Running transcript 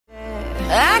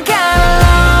I got a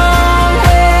long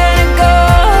way to go.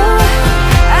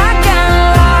 I got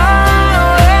a lot of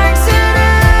work to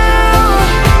do.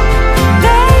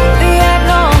 Baby, I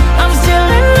know I'm still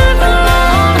in love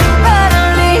alone, but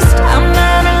at least I'm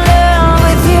not in love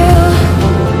with you.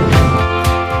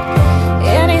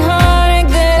 Any heartache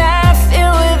that I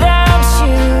feel without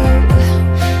you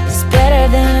is better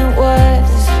than it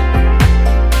was.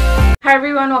 Hi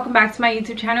everyone, welcome back to my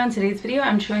YouTube channel. In today's video,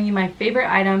 I'm showing you my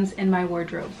favorite items in my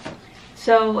wardrobe.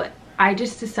 So I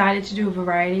just decided to do a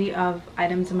variety of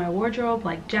items in my wardrobe,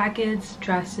 like jackets,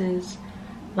 dresses,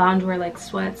 loungewear like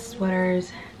sweats,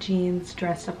 sweaters, jeans,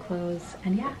 dressed up clothes,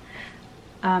 and yeah,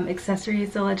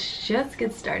 accessories. So let's just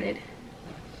get started.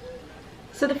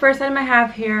 So the first item I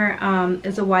have here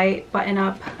is a white button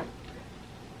up,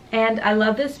 and I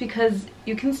love this because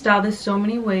you can style this so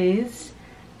many ways.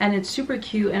 And it's super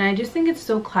cute, and I just think it's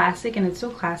so classic, and it's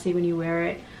so classy when you wear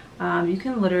it. You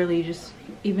can literally just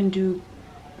even do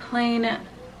plain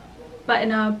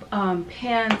button-up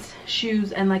pants,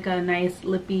 shoes, and like a nice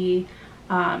lippy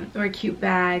or a cute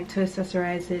bag to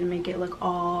accessorize it and make it look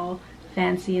all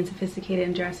fancy and sophisticated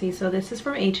and dressy. So this is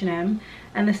from H&M,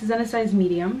 and this is in a size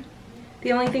medium.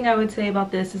 The only thing I would say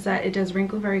about this is that it does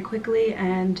wrinkle very quickly,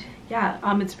 and yeah,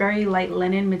 it's very light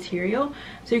linen material,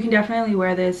 so you can definitely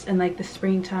wear this in like the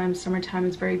springtime, summertime.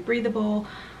 It's very breathable,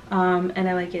 and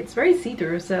I like it. It's very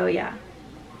see-through, so yeah.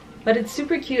 But it's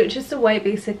super cute. It's just a white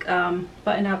basic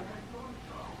button-up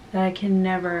that I can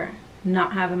never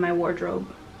not have in my wardrobe.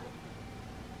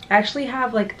 I actually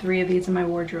have like 3 of these in my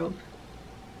wardrobe.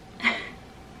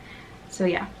 So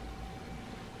yeah,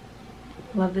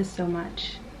 love this so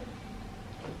much.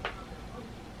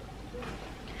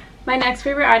 My next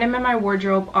favorite item in my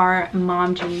wardrobe are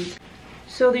mom jeans.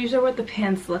 So these are what the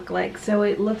pants look like. So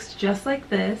it looks just like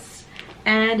this,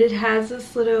 and it has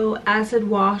this little acid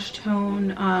wash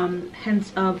tone,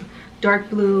 hints of dark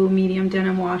blue, medium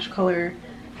denim wash color,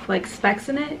 like specks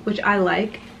in it, which I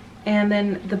like. And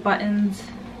then the buttons,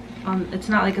 it's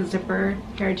not like a zipper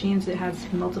pair of jeans, it has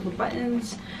multiple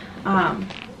buttons. And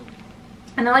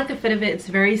I like the fit of it. It's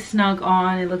very snug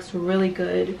on, it looks really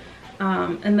good.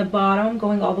 And the bottom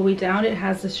going all the way down, it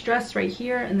has this dress right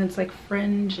here, and it's like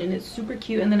fringe, and it's super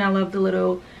cute. And then I love the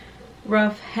little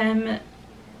rough hem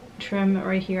trim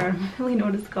right here. I don't really know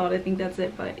what it's called, I think that's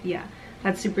it, but yeah,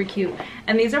 that's super cute.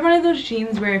 And these are one of those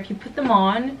jeans where if you put them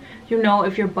on, you know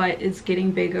if your butt is getting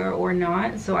bigger or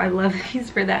not. So I love these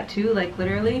for that too. Like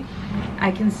literally I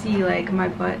can see like my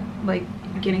butt like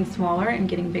getting smaller and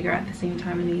getting bigger at the same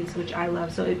time in these, which I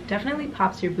love. So it definitely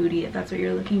pops your booty if that's what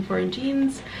you're looking for in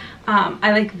jeans.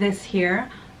 I like this here,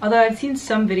 although I've seen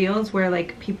some videos where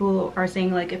like people are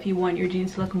saying like if you want your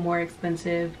jeans to look more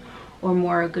expensive or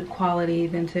more good quality,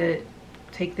 then to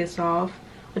take this off,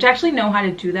 which I actually know how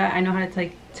to do that. I know how to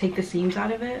like take the seams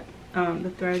out of it,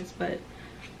 the threads, but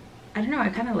I don't know, I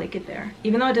kind of like it there.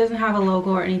 Even though it doesn't have a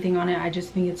logo or anything on it, I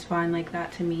just think it's fine like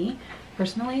that to me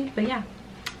personally. But yeah,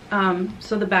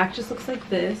 so the back just looks like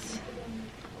this,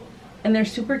 and they're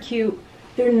super cute.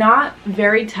 They're not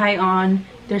very tight on,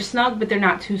 they're snug, but they're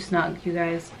not too snug, you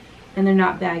guys, and they're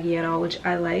not baggy at all, which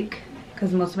I like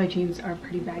because most of my jeans are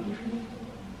pretty baggy for me,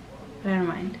 but I don't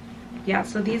mind. Yeah,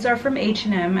 so these are from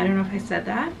H&M. I don't know if I said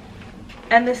that,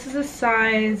 and this is a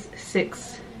size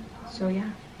 6. So yeah,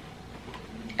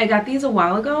 I got these a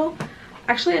while ago.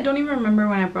 Actually, I don't even remember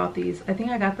when I brought these. I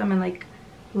think I got them in like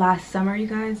last summer, you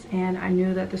guys, and I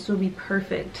knew that this would be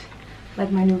perfect,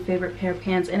 like my new favorite pair of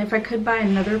pants. And if I could buy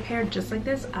another pair just like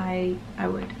this, I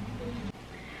would.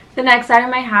 The next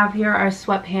item I have here are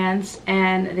sweatpants,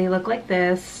 and they look like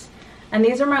this. And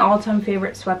these are my all-time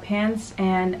favorite sweatpants,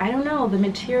 and I don't know, the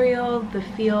material, the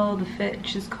feel, the fit,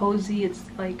 it's just cozy. It's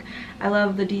like, I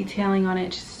love the detailing on it.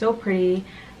 It's just so pretty.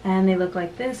 And they look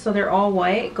like this. So they're all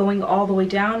white going all the way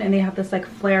down, and they have this like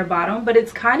flare bottom, but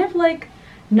it's kind of like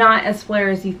not as flare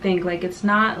as you think. Like it's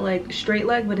not like straight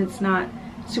leg, but it's not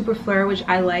super flare, which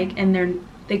I like. And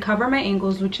they cover my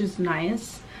ankles, which is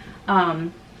nice.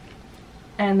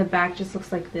 And the back just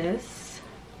looks like this.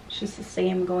 It's just the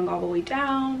same going all the way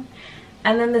down.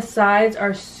 And then the sides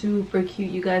are super cute,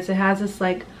 you guys. It has this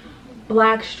like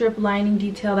black strip lining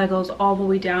detail that goes all the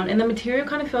way down, and the material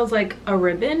kind of feels like a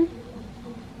ribbon.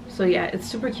 So yeah, it's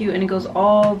super cute, and it goes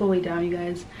all the way down, you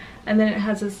guys. And then it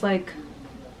has this like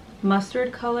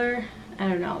mustard color, I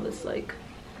don't know, this like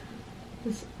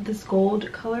this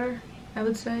gold color, I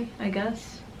would say, I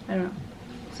guess, I don't know.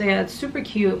 So yeah, it's super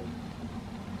cute,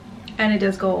 and it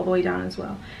does go all the way down as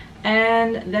well.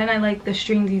 And then I like the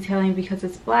string detailing because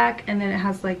it's black, and then it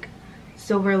has like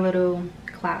silver little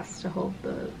clasps to hold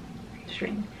the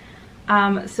string.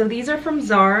 So these are from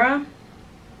Zara,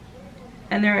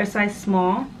 and they're a size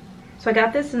small. So I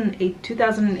got this in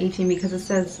 2018 because it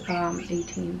says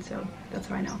 18, so that's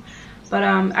how I know. But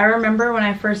I remember when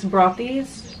I first brought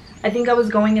these, I think I was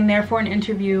going in there for an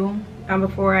interview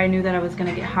before I knew that I was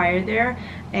gonna get hired there,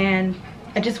 and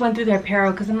I just went through their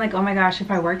apparel because I'm like, oh my gosh, if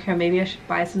I work here, maybe I should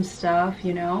buy some stuff,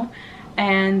 you know?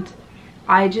 And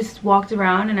I just walked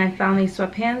around and I found these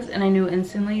sweatpants, and I knew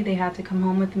instantly they had to come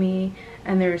home with me,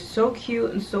 and they're so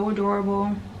cute and so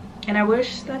adorable. And I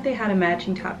wish that they had a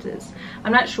matching top to this.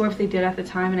 I'm not sure if they did at the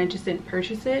time and I just didn't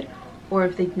purchase it, or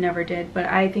if they never did, but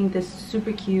I think this is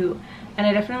super cute, and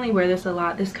I definitely wear this a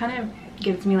lot. This kind of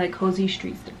gives me like cozy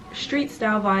street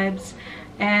style vibes,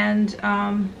 and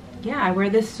yeah, I wear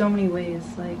this so many ways,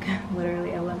 like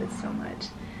literally I love it so much.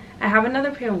 I have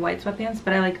another pair of white sweatpants,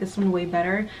 but I like this one way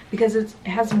better because it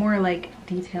has more like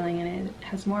detailing in it. It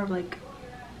has more of like,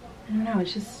 I don't know,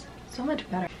 it's just so much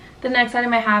better. The next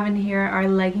item I have in here are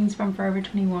leggings from Forever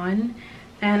 21,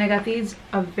 and I got these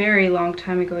a very long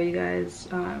time ago, you guys.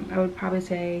 I would probably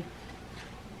say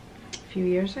a few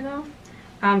years ago.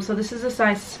 So this is a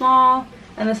size small,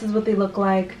 and this is what they look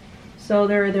like. So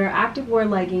they're activewear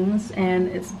leggings, and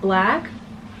it's black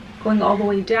going all the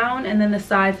way down, and then the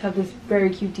sides have this very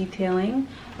cute detailing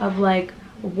of like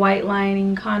white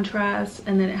lining contrast,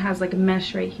 and then it has like a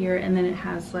mesh right here, and then it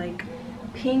has like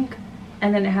pink,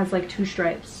 and then it has like 2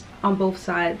 stripes on both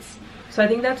sides. So I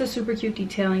think that's a super cute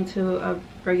detailing to a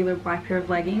regular black pair of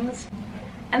leggings.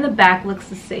 And the back looks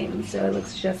the same, so it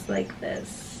looks just like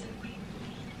this.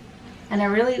 And I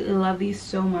really love these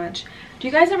so much. Do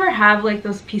you guys ever have like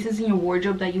those pieces in your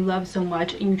wardrobe that you love so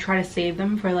much and you try to save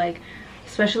them for like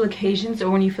special occasions, or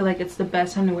when you feel like it's the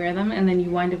best time to wear them, and then you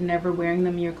wind up never wearing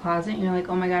them in your closet, and you're like,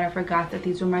 oh my god, I forgot that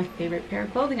these were my favorite pair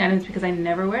of clothing items because I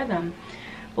never wear them?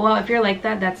 Well, if you're like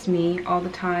that, that's me all the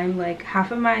time. Like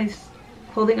half of my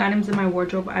clothing items in my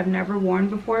wardrobe I've never worn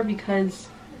before because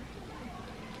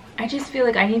I just feel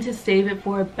like I need to save it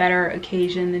for a better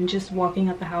occasion than just walking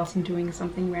out the house and doing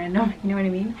something random, you know what I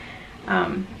mean?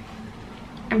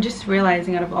 I'm just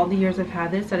realizing out of all the years I've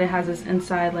had this that it has this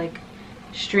inside like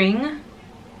string,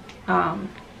 and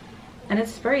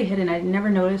it's very hidden. I never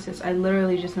noticed this. I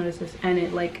literally just noticed this, and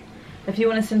it like, if you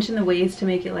want to cinch in the waist to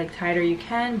make it like tighter, you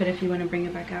can, but if you want to bring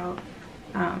it back out,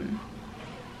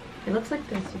 it looks like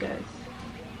this, you guys.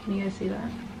 Can you guys see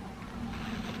that?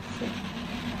 See?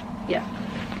 Yeah,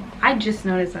 I just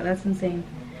noticed that. That's insane.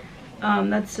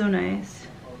 That's so nice.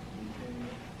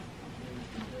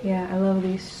 Yeah, I love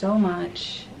these so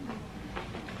much.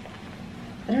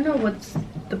 I don't know what's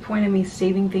the point of me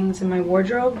saving things in my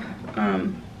wardrobe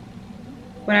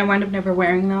when I wind up never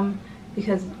wearing them,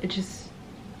 because it just,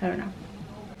 I don't know.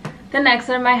 The next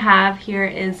item I have here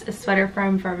is a sweater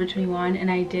from Forever 21, and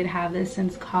I did have this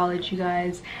since college, you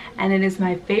guys, and it is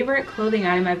my favorite clothing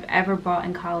item I've ever bought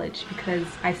in college because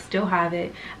I still have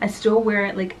it. I still wear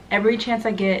it like every chance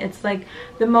I get. It's like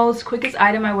the most quickest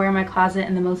item I wear in my closet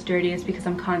and the most dirtiest because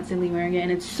I'm constantly wearing it,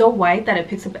 and it's so white that it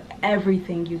picks up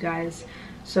everything, you guys.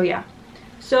 So yeah,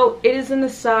 so it is in the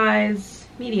size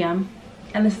medium,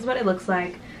 and this is what it looks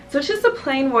like. So it's just a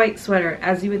plain white sweater,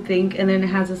 as you would think, and then it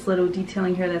has this little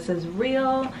detailing here that says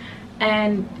real,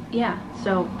 and yeah,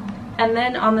 so, and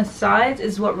then on the sides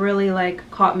is what really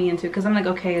like caught me into, because I'm like,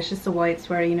 okay, it's just a white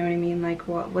sweater, you know what I mean? Like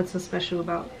what's so special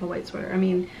about a white sweater? I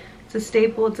mean, it's a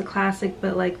staple, it's a classic,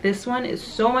 but like this one is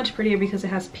so much prettier because it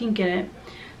has pink in it.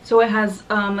 So it has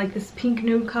like this pink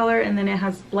nude color, and then it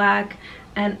has black,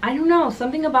 and I don't know,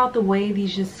 something about the way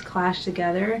these just clash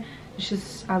together, it's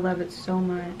just, I love it so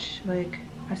much. Like,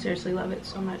 I seriously love it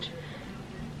so much.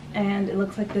 And it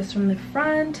looks like this from the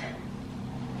front,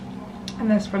 and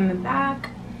this from the back,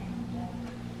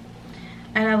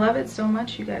 and I love it so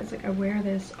much, you guys. Like, I wear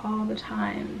this all the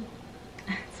time.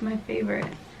 It's my favorite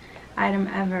item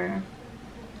ever.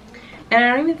 And I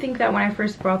don't even think that when I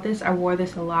first brought this I wore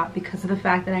this a lot because of the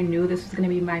fact that I knew this was going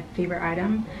to be my favorite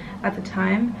item at the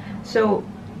time. So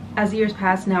as the years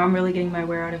pass, now I'm really getting my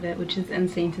wear out of it, which is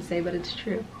insane to say, but it's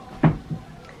true.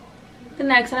 The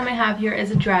next item I have here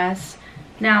is a dress.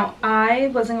 Now, I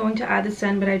wasn't going to add this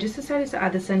in, but I just decided to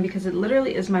add this in because it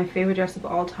literally is my favorite dress of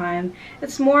all time.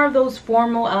 It's more of those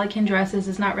formal, elegant dresses.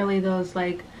 It's not really those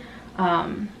like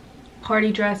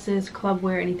party dresses, club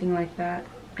wear, anything like that.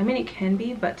 I mean, it can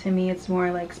be, but to me it's more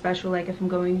like special, like if I'm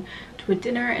going to a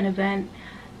dinner, an event,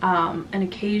 an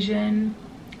occasion.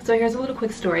 So here's a little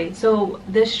quick story. So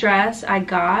this dress I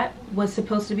got was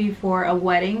supposed to be for a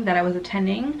wedding that I was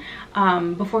attending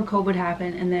before COVID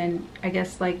happened, and then I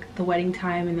guess like the wedding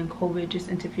time and then COVID just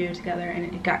interfered together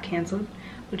and it got canceled,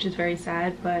 which is very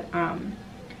sad. But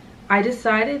I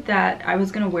decided that I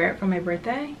was gonna wear it for my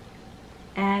birthday,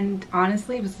 and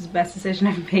honestly it was the best decision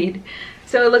I've made.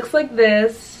 So it looks like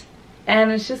this,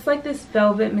 and it's just like this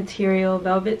velvet material,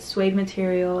 velvet suede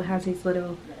material. It has these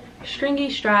little stringy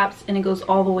straps, and it goes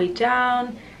all the way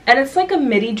down, and it's like a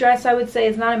midi dress, I would say.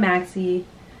 It's not a maxi.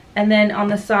 And then on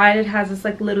the side it has this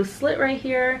like little slit right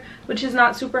here, which is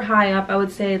not super high up. I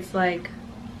would say it's like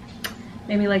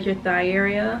maybe like your thigh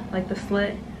area, like the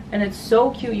slit. And it's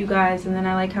so cute, you guys. And then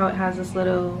I like how it has this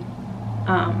little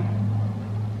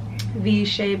V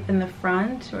shape in the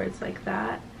front, where it's like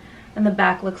that, and the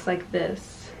back looks like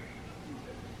this.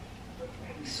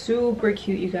 Super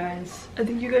cute, you guys. I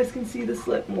think you guys can see the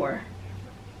slit more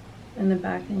in the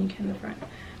back than you can in the front.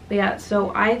 But yeah,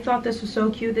 so I thought this was so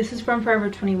cute. This is from Forever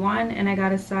 21, and I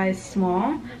got a size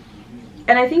small.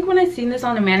 And I think when I seen this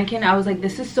on a mannequin, I was like,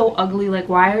 this is so ugly. Like,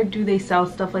 why do they sell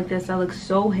stuff like this that looks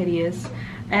so hideous?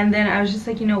 And then I was just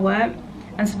like, you know what?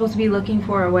 I'm supposed to be looking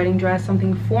for a wedding dress,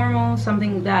 something formal,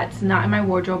 something that's not in my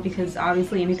wardrobe, because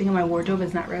obviously anything in my wardrobe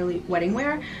is not really wedding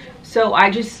wear. So I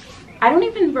don't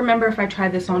even remember if I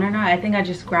tried this on or not. I think I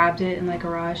just grabbed it in like a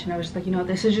rush, and I was just like, you know,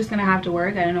 this is just gonna have to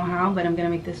work. I don't know how, but I'm gonna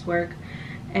make this work.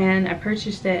 And I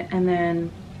purchased it, and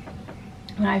then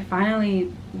when I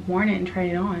finally worn it and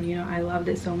tried it on, you know, I loved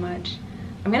it so much.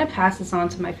 I'm gonna pass this on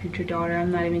to my future daughter.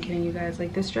 I'm not even kidding, you guys.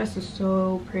 Like, this dress is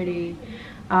so pretty.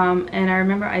 And I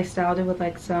remember I styled it with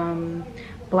like some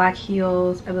black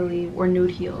heels, I believe, or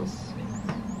nude heels,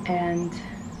 and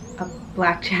a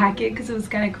black jacket because it was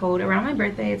kind of cold. Around my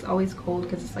birthday, it's always cold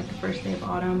because it's like the first day of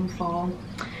autumn, fall.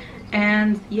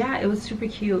 And yeah, it was super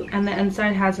cute. And the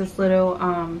inside has this little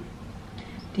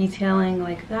detailing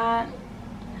like that.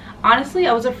 Honestly,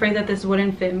 I was afraid that this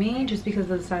wouldn't fit me just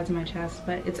because of the size of my chest,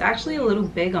 but it's actually a little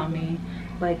big on me.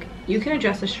 Like, you can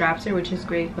adjust the straps here, which is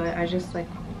great, but I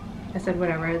said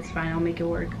whatever, it's fine, I'll make it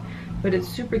work. But it's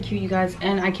super cute, you guys,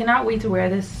 and I cannot wait to wear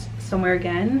this somewhere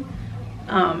again.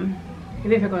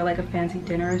 Maybe if I go to like a fancy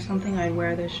dinner or something, I'd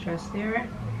wear this dress there.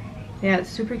 Yeah, it's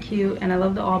super cute, and I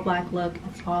love the all black look.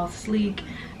 It's all sleek,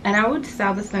 and I would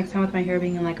style this next time with my hair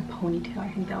being in like a ponytail. I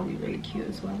think that would be really cute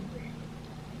as well.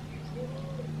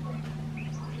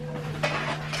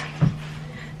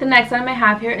 The next item I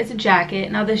have here is a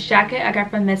jacket. Now this jacket I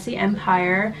got from Missy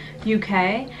Empire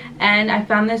UK, and I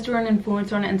found this through an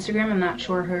influencer on Instagram. I'm not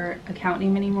sure her account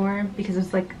name anymore because it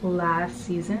was like last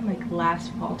season, like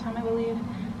last fall time, I believe,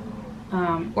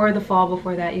 or the fall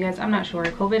before that, you guys. I'm not sure.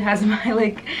 COVID has my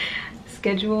like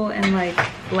schedule and like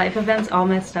life events all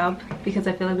messed up because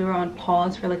I feel like we were on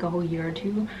pause for like a whole year or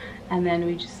two, and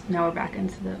then now we're back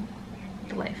into the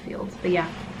life fields. But yeah,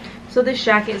 so this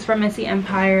jacket is from Missy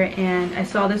Empire, and I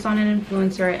saw this on an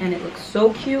influencer and it looks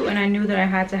so cute, and I knew that I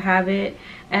had to have it,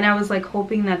 and I was like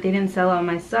hoping that they didn't sell out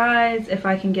my size, if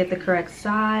I can get the correct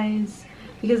size,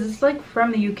 because it's like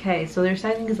from the UK, so their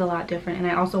sizing is a lot different,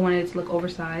 and I also wanted it to look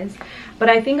oversized. But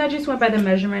I think I just went by the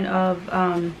measurement of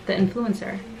the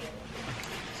influencer.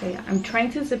 So yeah, I'm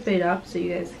trying to zip it up so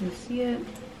you guys can see it.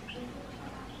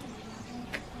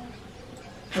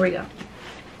 There we go.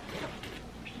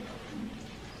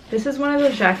 This is one of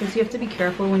those jackets you have to be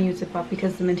careful when you zip up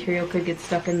because the material could get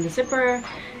stuck in the zipper,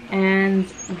 and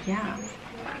yeah.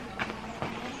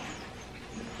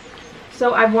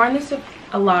 So I've worn this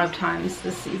a lot of times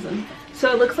this season.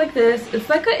 So it looks like this. It's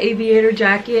like an aviator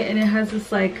jacket, and it has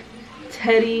this like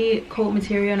teddy coat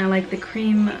material, and I like the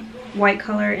cream white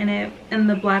color in it, and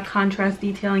the black contrast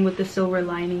detailing with the silver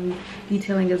lining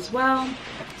detailing as well.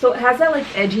 So it has that like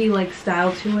edgy like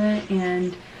style to it,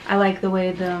 and I like the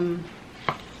way the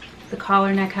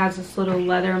collar neck has this little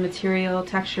leather material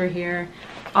texture here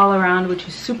all around, which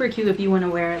is super cute if you want to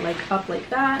wear it like up like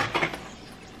that.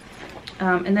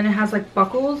 And then it has like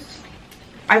buckles.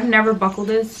 I've never buckled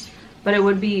this, but it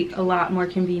would be a lot more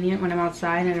convenient when I'm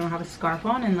outside and I don't have a scarf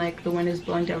on and like the wind is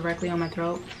blowing directly on my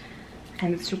throat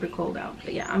and it's super cold out.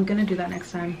 But yeah, I'm gonna do that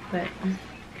next time. But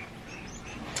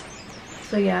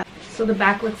so yeah, so the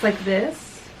back looks like this.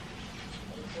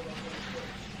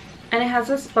 And it has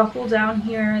this buckle down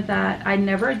here that I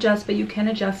never adjust, but you can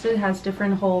adjust it. It has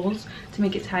different holes to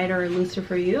make it tighter or looser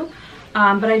for you.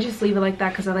 But I just leave it like that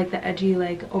because I like the edgy,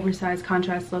 like oversized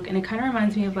contrast look. And it kind of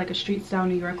reminds me of like a street style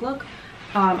New York look.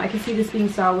 I can see this being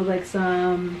styled with like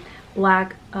some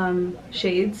black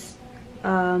shades,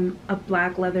 a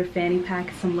black leather fanny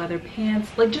pack, some leather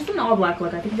pants, like just an all black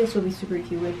look. I think this would be super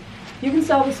cute with. You can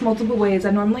style this multiple ways.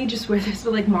 I normally just wear this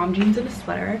with like mom jeans and a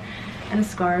sweater and a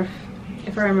scarf,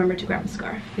 if I remember to grab a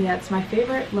scarf. But yeah, it's my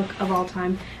favorite look of all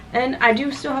time. And I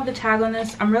do still have the tag on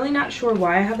this. I'm really not sure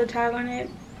why I have the tag on it.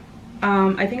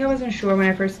 I think I wasn't sure when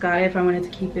I first got it if I wanted to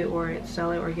keep it or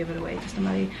sell it or give it away to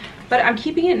somebody. But I'm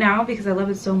keeping it now because I love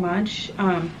it so much.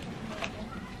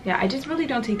 Yeah, I just really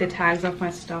don't take the tags off my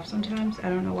stuff sometimes. I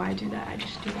don't know why I do that. I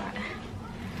just do that.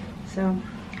 So,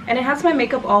 and it has my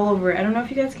makeup all over it. I don't know if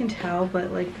you guys can tell,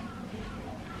 but like,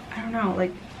 I don't know,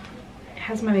 like it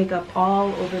has my makeup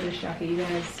all over this jacket. You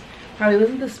guys, probably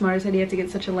wasn't the smartest idea to get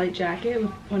such a light jacket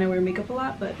when I wear makeup a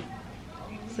lot, but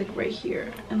it's like right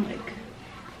here and like,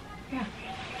 yeah.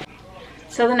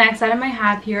 So the next item I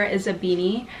have here is a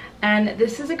beanie, and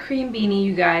this is a cream beanie,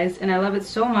 you guys, and I love it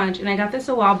so much. And I got this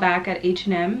a while back at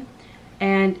H&M,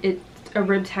 and it's a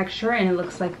rib texture and it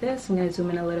looks like this. I'm gonna zoom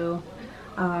in a little.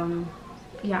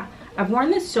 Yeah, I've worn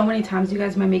this so many times, you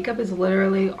guys. My makeup is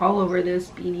literally all over this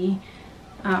beanie.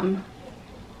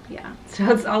 Yeah,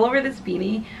 so it's all over this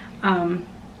beanie.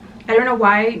 I don't know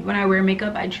why when I wear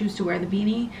makeup I choose to wear the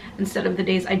beanie instead of the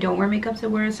days I don't wear makeup to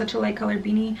wear such a light colored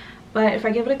beanie. But if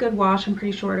I give it a good wash, I'm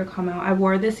pretty sure it'll come out. I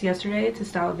wore this yesterday to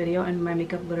style a video and my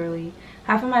makeup literally,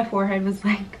 half of my forehead was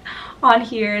like on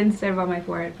here instead of on my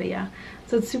forehead. But yeah,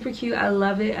 so it's super cute. I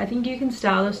love it. I think you can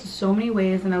style this in so many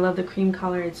ways, and I love the cream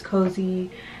color. It's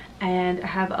cozy, and I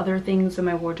have other things in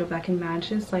my wardrobe that can match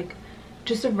this, like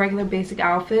just a regular basic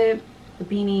outfit, the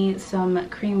beanie, some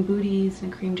cream booties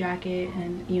and a cream jacket,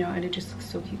 and you know, and it just looks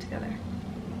so cute together.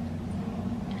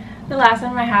 The last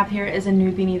item I have here is a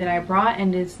new beanie that I brought,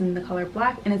 and it's in the color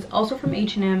black, and it's also from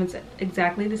H&M. It's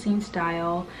exactly the same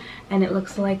style, and it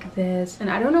looks like this. And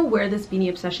I don't know where this beanie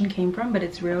obsession came from, but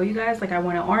it's real, you guys. Like, I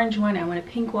want an orange one, I want a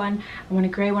pink one, I want a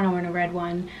gray one, I want a red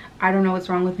one. I don't know what's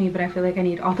wrong with me, but I feel like I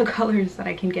need all the colors that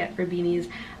I can get for beanies.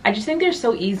 I just think they're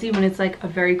so easy when it's like a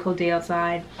very cold day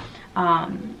outside.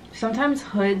 Sometimes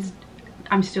hoods,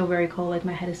 I'm still very cold, like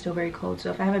my head is still very cold,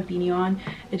 so if I have a beanie on,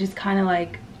 it just kind of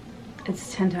like,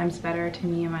 it's 10 times better to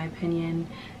me in my opinion.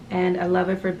 And I love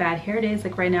it for bad hair days.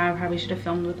 Like right now I probably should have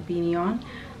filmed with a beanie on,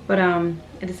 but I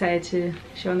decided to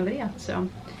show in the video. So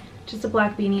just a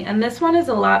black beanie, and this one is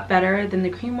a lot better than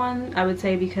the cream one, I would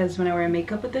say, because when I wear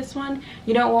makeup with this one,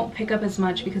 you know, it won't pick up as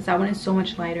much because that one is so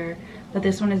much lighter, but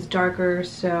this one is darker,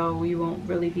 so you won't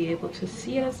really be able to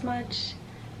see it as much.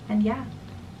 And yeah,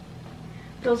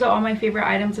 those are all my favorite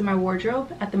items in my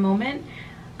wardrobe at the moment.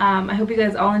 I hope you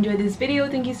guys all enjoyed this video.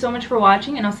 Thank you so much for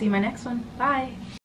watching, and I'll see you in my next one. Bye!